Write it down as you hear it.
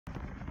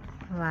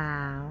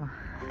Wow,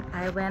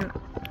 I went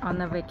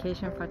on a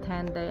vacation for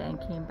 10 days and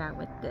came back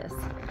with this.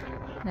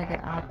 Look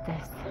at all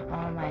this.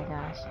 Oh my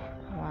gosh.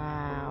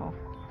 Wow.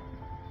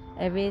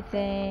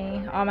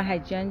 Everything, all my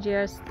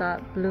hydrangeas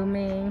start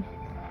blooming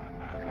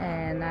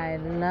and I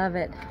love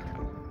it.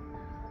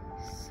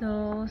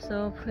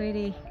 So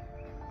pretty.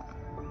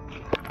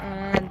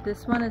 And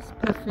this one is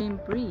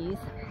Perfume Breeze.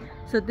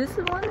 So this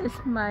one is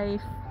my,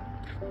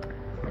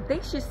 I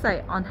think she's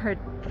like on her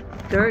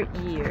 3rd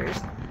years.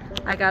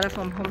 I got it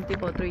from Home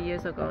Depot 3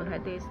 years ago. I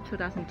think it's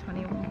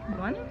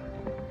 2021,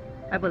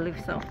 I believe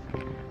so.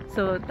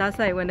 So that's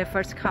like when they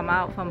first come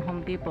out from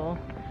Home Depot,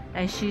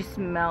 and she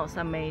smells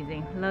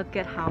amazing. Look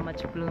at how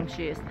much bloom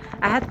she is.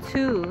 I had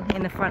 2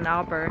 in the front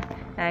arbor,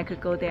 and I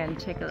could go there and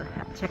check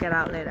it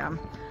out later.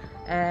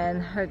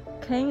 And her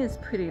cane is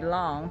pretty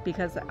long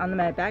because on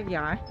my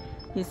backyard,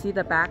 you see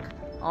the back,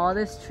 all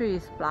these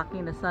trees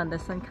blocking the sun. The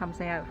sun comes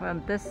out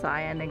from this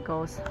side and it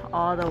goes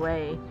all the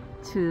way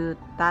to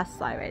that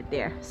side right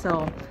there.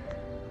 So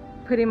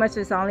pretty much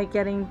it's only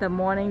getting the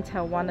morning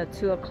till 1 or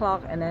 2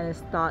 o'clock, and then it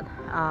start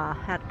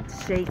had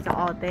shades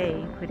all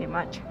day pretty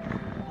much.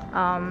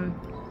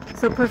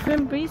 So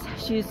Perfume Breeze,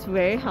 she's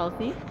very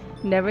healthy,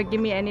 never give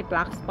me any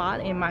black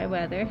spot in my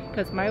weather,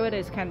 because my weather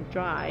is kind of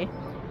dry,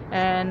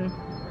 and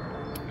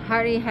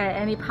hardly had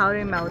any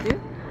powdery mildew.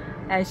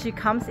 And she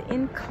comes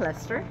in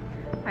cluster,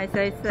 as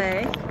I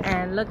say,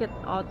 and look at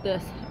all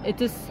this. It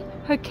just,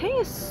 her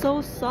cane is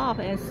so soft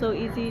and so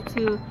easy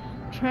to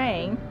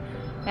train.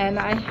 And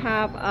I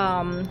have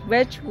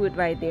Wedgwood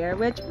right there.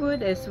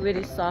 Wedgwood is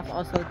really soft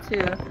also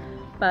too,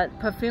 but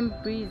Perfume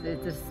Breeze,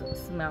 it just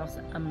smells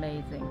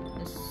amazing.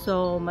 There's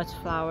so much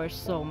flower,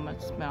 so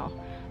much smell.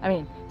 I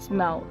mean,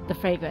 smell, the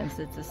fragrance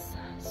is just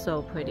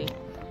so pretty.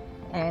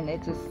 And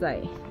it's just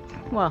like,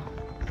 well,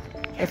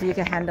 if you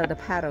can handle the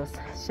petals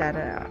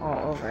shattered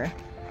all over,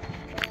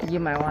 you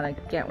might want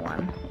to get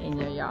one in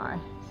your yard.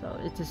 So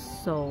it's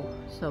just so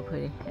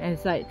pretty. And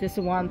it's like this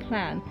one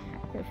plant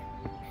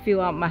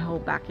fill out my whole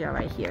backyard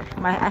right here.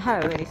 I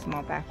have a really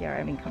small backyard,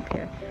 I mean,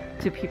 compared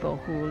to people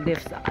who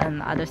live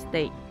in other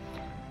state.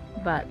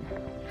 But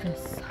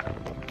this,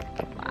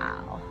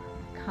 wow,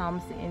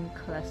 comes in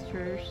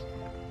clusters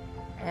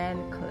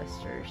and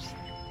clusters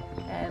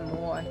and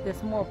more.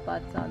 There's more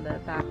buds on the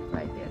back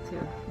right there too.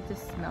 It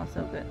just smells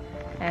so good.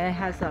 And it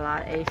has a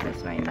lot of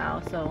aphids right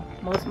now, so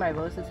most of my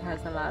roses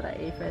has a lot of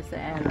aphids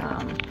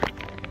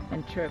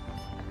and trips.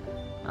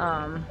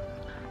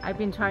 I've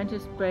been trying to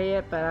spray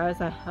it, but I was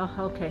like, oh,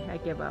 okay, I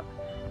give up.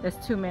 There's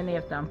too many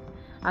of them.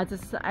 I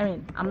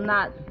mean, I'm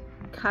not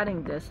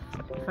cutting this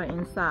for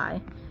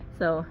inside,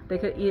 so they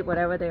could eat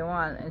whatever they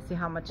want and see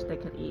how much they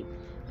could eat.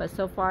 But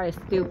so far, it's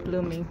still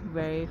blooming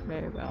very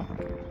well.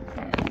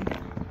 And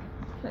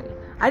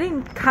I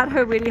didn't cut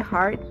her really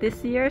hard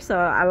this year, so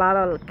a lot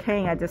of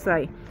cane I just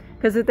like,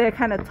 because they're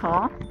kind of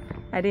tall,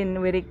 I didn't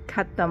really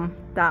cut them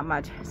that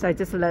much, so I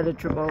just let it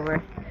drip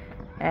over.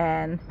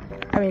 And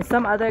I mean,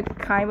 some other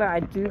kind where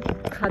I do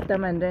cut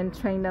them and then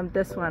train them,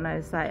 this one I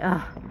was like,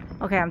 oh,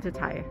 okay, I'm too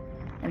tired.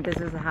 And this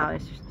is how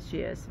she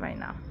is right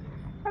now.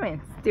 I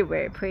mean, still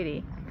very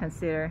pretty,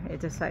 consider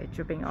it just like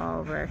dripping all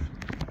over,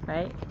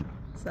 right?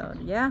 So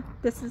yeah,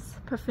 this is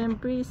Perfume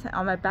Breeze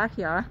on my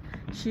backyard.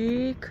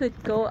 She could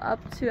go up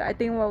to, I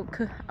think, well,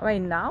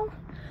 right now,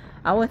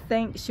 I would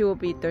think she will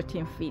be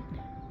 13 feet.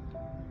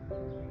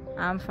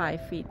 I'm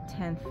 5 feet,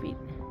 10 feet,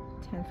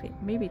 10 feet,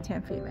 maybe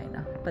 10 feet right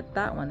now. But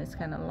that one is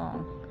kind of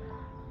long.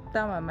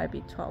 That one might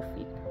be 12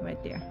 feet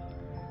right there.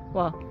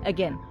 Well,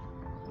 again,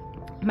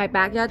 my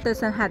backyard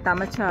doesn't have that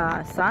much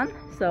sun,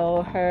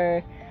 so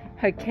her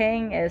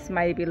cane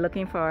might be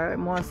looking for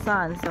more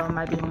sun, so it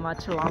might be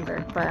much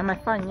longer. But in my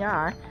front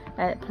yard,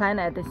 I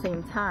planted at the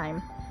same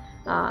time,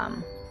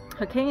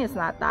 her cane is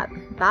not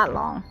that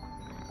long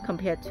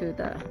compared to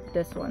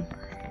this one.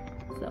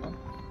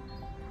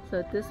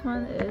 So this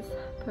one is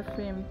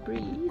Perfume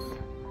Breeze.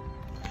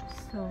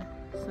 So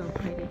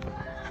pretty.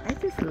 I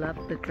just love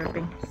the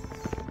dripping.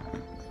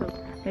 So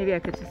maybe I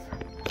could just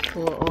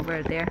pull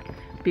over there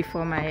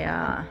before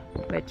my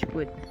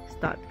Wedgwood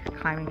start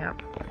climbing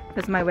up.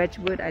 Because my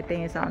Wedgwood, I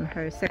think, is on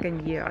her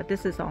 2nd year.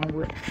 This is on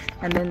wood,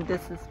 and then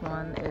this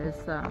one is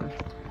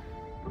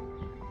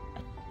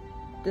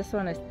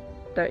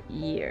 3rd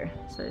year.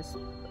 So it's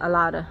a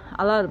lot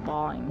of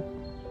balling,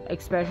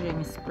 especially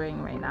in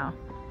spring right now.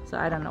 So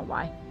I don't know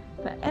why.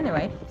 But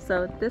anyway,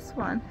 so this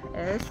one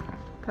is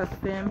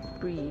Perfume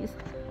Breeze,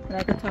 and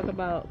I can talk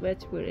about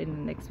Wedgwood in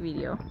the next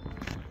video.